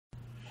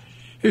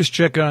Here's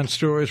check on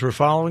stories we're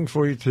following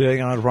for you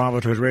today on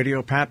Robert Hood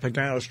Radio. Pat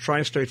Pagano's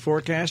Tri-State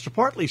forecast. A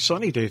partly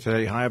sunny day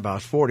today, high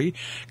about 40.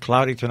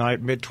 Cloudy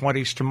tonight,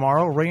 mid-20s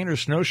tomorrow. Rain or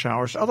snow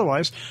showers.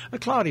 Otherwise, a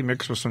cloudy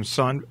mix with some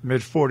sun,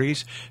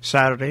 mid-40s.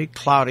 Saturday,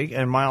 cloudy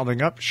and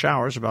milding up.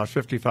 Showers about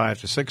 55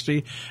 to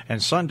 60.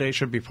 And Sunday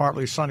should be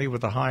partly sunny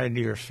with a high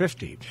near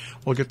 50.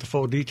 We'll get the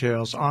full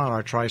details on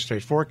our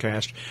Tri-State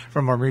forecast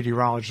from our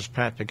meteorologist,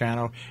 Pat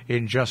Pagano,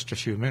 in just a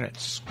few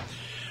minutes.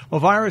 Well,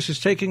 virus is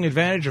taking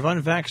advantage of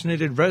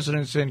unvaccinated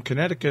residents in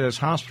Connecticut as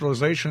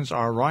hospitalizations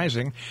are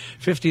rising.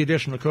 50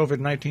 additional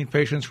COVID-19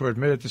 patients were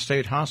admitted to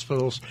state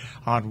hospitals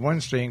on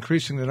Wednesday,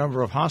 increasing the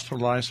number of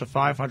hospitalized to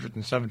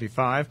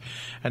 575,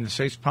 and the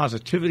state's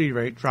positivity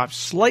rate dropped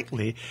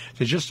slightly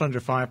to just under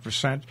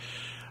 5%.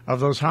 Of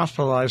those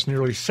hospitalized,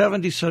 nearly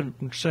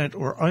 77%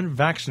 were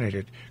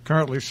unvaccinated.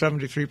 Currently,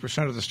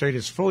 73% of the state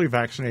is fully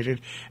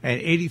vaccinated,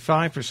 and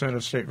 85%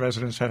 of state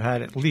residents have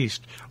had at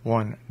least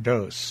one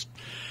dose.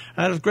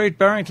 Out of Great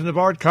Barrington, the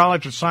Bard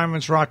College at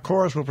Simon's Rock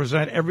Chorus will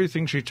present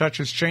Everything She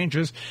Touches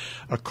Changes,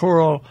 a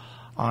choral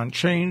on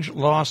change,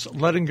 loss,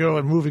 letting go,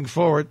 and moving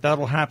forward.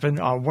 That'll happen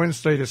on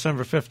Wednesday,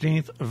 December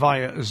 15th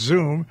via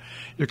Zoom.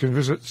 You can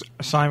visit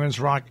Simon's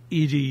Rock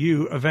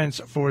EDU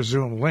events for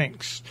Zoom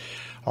links.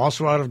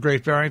 Also out of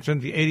Great Barrington,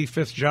 the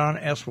 85th John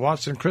S.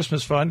 Watson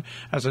Christmas Fund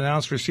has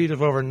announced receipt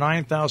of over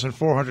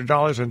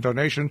 $9,400 in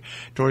donation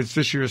towards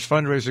this year's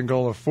fundraising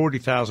goal of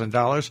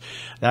 $40,000.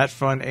 That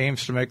fund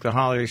aims to make the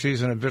holiday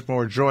season a bit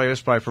more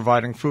joyous by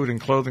providing food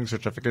and clothing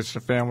certificates to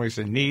families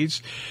in need.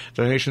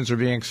 Donations are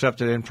being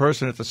accepted in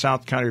person at the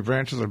South County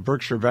branches of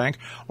Berkshire Bank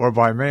or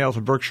by mail to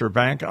Berkshire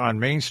Bank on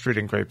Main Street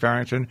in Great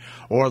Barrington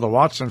or the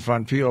Watson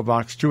Fund, P.O.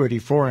 Box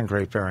 284 in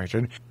Great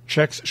Barrington.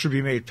 Checks should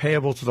be made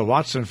payable to the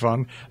Watson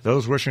Fund.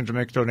 Those wishing to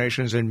make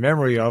donations in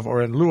memory of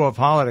or in lieu of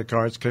holiday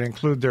cards can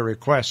include their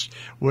requests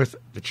with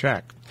the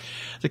check.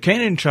 The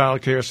Canaan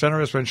Child Care Center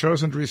has been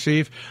chosen to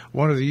receive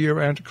one of the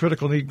year-end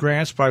critical need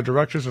grants by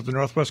directors of the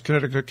Northwest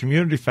Connecticut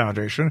Community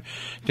Foundation,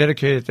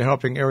 dedicated to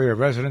helping area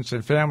residents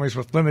and families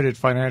with limited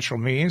financial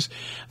means.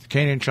 The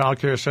Canaan Child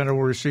Care Center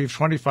will receive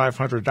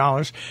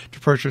 $2,500 to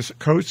purchase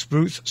coats,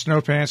 boots,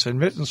 snow pants, and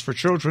mittens for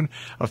children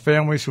of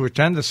families who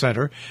attend the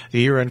center.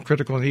 The year-end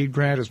critical need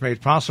grant is made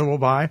possible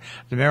by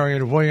the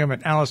Marion William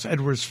and Alice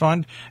Edwards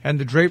Fund and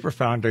the Draper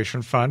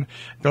Foundation Fund.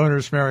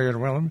 Donors Marion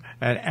William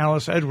and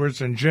Alice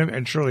Edwards and Jim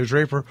and Shirley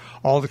Draper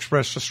all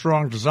expressed a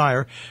strong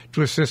desire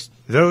to assist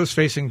those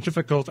facing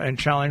difficult and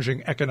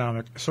challenging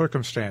economic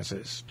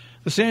circumstances.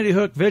 The Sandy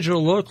Hook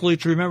Vigil locally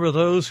to remember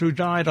those who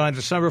died on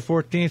December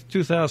 14,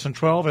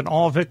 2012, and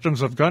all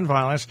victims of gun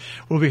violence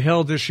will be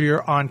held this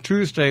year on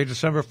Tuesday,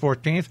 December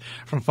 14th,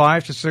 from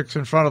 5 to 6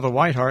 in front of the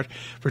White Hart.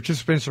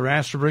 Participants are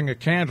asked to bring a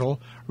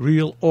candle,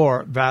 real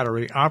or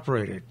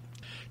battery-operated.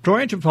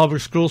 Torrington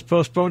Public Schools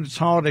postponed its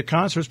holiday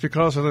concerts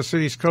because of the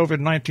city's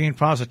COVID-19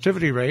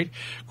 positivity rate.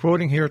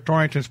 Quoting here,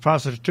 Torrington's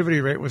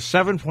positivity rate was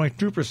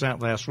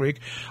 7.2% last week,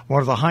 one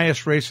of the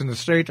highest rates in the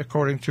state,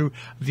 according to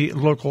the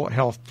local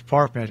health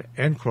department,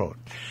 end quote.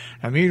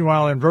 Now,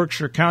 meanwhile, in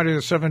Berkshire County,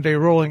 the 7-day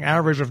rolling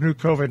average of new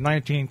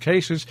COVID-19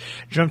 cases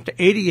jumped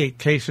to 88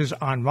 cases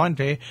on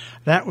Monday.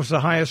 That was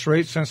the highest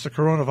rate since the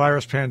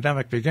coronavirus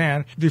pandemic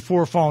began,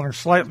 before falling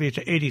slightly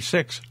to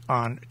 86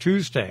 on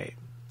Tuesday.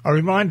 A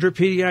reminder,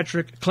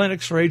 pediatric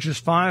clinics for ages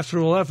 5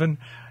 through 11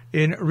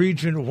 in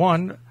Region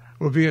 1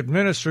 will be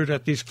administered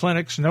at these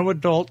clinics. No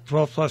adult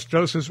 12-plus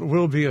doses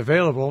will be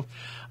available.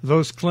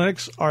 Those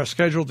clinics are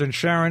scheduled in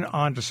Sharon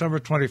on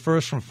December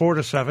 21st from 4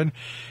 to 7.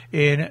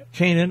 In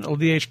Canaan,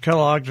 D.H.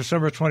 Kellogg,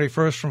 December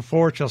 21st from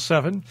 4 till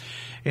 7.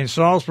 In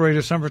Salisbury,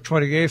 December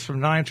 28th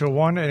from 9 till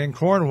 1. And in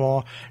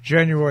Cornwall,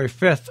 January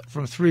 5th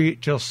from 3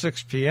 till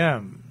 6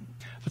 p.m.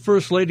 The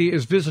First Lady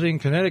is visiting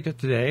Connecticut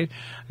today.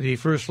 The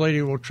First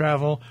Lady will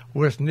travel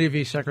with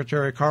Navy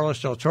Secretary Carlos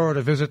Del Toro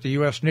to visit the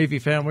U.S. Navy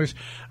families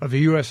of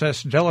the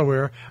USS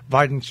Delaware.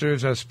 Biden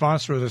serves as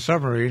sponsor of the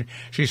submarine.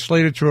 She's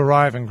slated to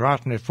arrive in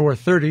Groton at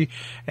 4:30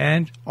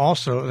 and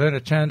also then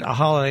attend a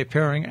holiday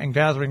pairing and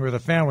gathering with the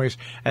families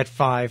at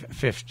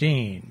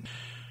 5:15.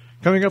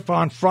 Coming up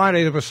on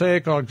Friday, the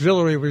Passaic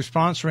Auxiliary will be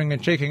sponsoring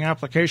and taking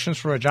applications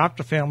for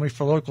Adopt-A-Family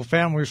for local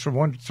families from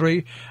 1 to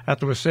 3 at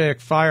the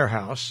Passaic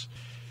Firehouse.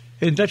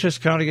 In Dutchess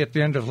County at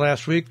the end of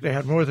last week, they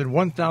had more than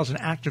 1,000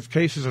 active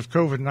cases of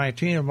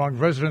COVID-19 among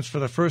residents for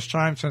the first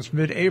time since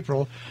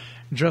mid-April.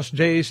 Just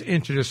days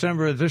into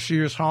December, this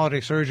year's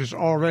holiday surge is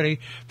already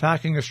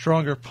packing a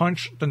stronger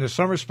punch than the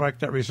summer spike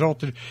that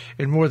resulted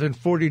in more than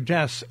 40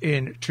 deaths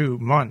in 2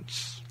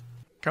 months.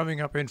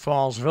 Coming up in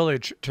Falls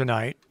Village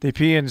tonight, the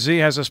P&Z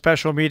has a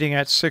special meeting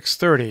at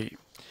 6:30.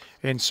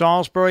 In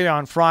Salisbury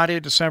on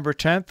Friday, December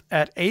 10th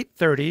at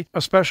 8:30,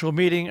 a special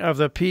meeting of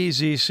the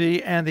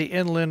PZC and the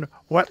Inland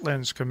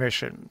Wetlands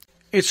Commission.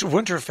 It's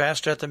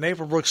Winterfest at the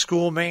Maplebrook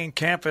School main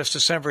campus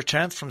December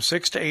 10th from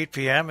 6 to 8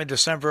 p.m. and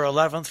December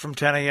 11th from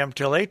 10 a.m.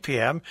 till 8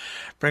 p.m.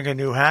 Bring a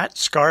new hat,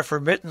 scarf, or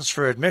mittens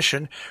for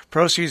admission.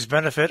 Proceeds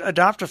benefit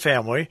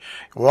Adopt-A-Family.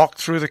 Walk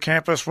through the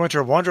campus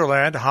winter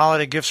wonderland,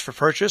 holiday gifts for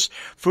purchase,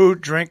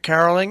 food, drink,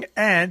 caroling,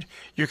 and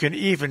you can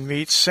even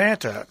meet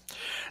Santa.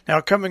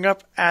 Now, coming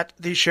up at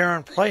the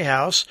Sharon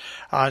Playhouse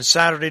on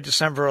Saturday,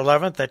 December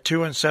 11th at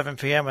 2 and 7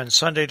 p.m. and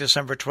Sunday,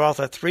 December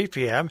 12th at 3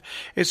 p.m.,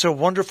 It's a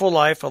Wonderful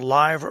Life, a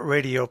live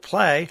radio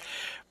play.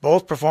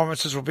 Both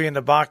performances will be in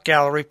the Bach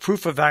Gallery.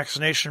 Proof of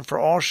vaccination for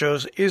all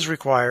shows is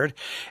required.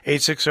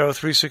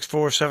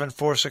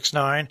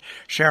 860-364-7469,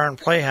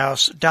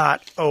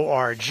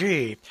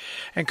 SharonPlayhouse.org.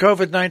 And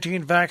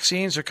COVID-19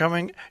 vaccines are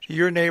coming to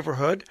your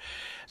neighborhood.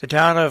 The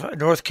town of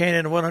North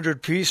Canaan,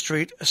 100 P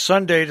Street,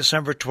 Sunday,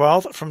 December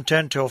 12th from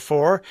 10 till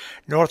 4.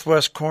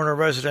 Northwest Corner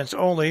residents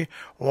only.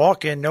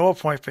 Walk-in, no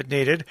appointment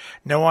needed.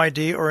 No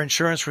ID or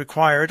insurance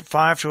required.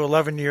 5 to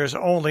 11 years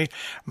only.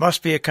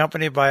 Must be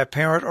accompanied by a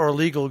parent or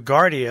legal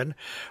guardian.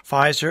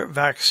 Pfizer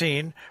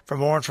vaccine. For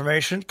more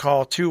information,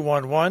 call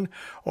 211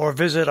 or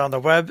visit on the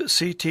web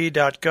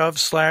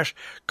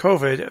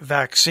ct.gov/COVID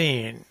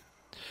vaccine.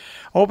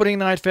 Opening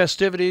night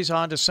festivities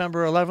on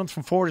December 11th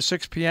from 4 to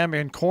 6 p.m.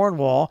 in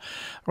Cornwall,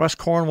 West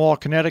Cornwall,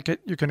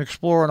 Connecticut. You can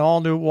explore an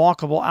all-new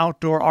walkable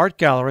outdoor art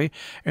gallery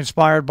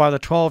inspired by the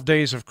 12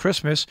 Days of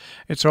Christmas.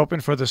 It's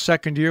open for the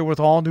second year with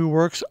all new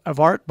works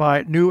of art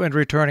by new and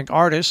returning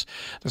artists.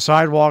 The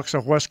sidewalks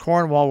of West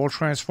Cornwall will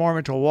transform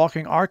into a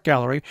walking art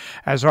gallery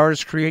as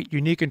artists create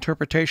unique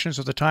interpretations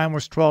of the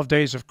timeless 12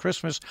 Days of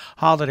Christmas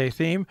holiday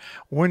theme.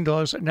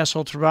 Windows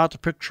nestled throughout the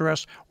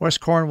picturesque West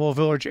Cornwall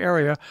Village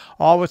area,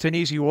 all within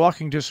easy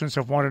walking distance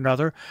of one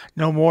another.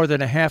 No more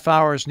than a half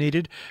hour is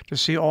needed to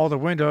see all the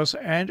windows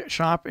and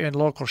shop in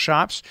local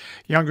shops.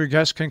 Younger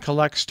guests can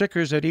collect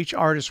stickers at each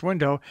artist's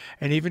window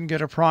and even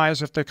get a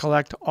prize if they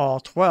collect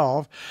all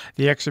 12.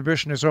 The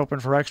exhibition is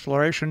open for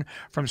exploration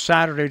from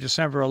Saturday,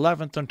 December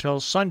 11th until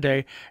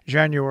Sunday,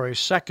 January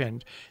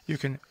 2nd. You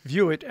can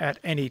view it at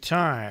any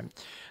time.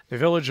 The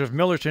Village of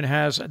Millerton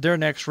has their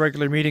next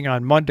regular meeting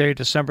on Monday,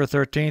 December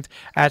 13th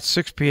at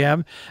 6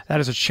 p.m. That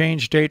is a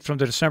change date from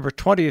the December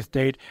 20th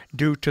date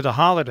due to the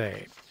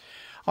holiday.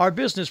 Our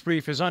business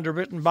brief is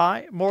underwritten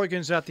by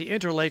Morgan's at the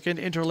Interlaken,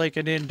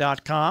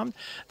 interlakenin.com.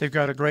 They've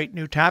got a great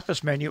new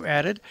tapas menu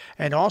added,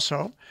 and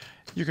also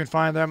you can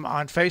find them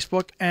on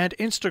Facebook and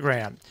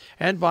Instagram.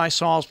 And by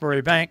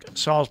Salisbury Bank,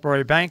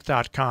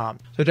 salisburybank.com.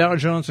 The Dow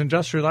Jones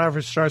Industrial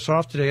Average starts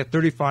off today at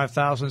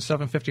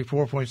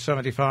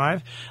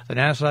 35,754.75. The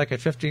Nasdaq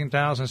at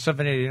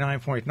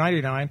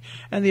 15,789.99.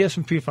 And the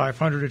S&P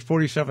 500 at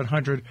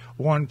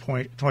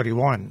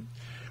 4,701.21.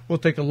 We'll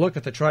take a look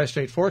at the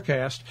tri-state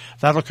forecast.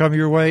 That'll come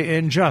your way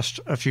in just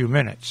a few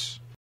minutes.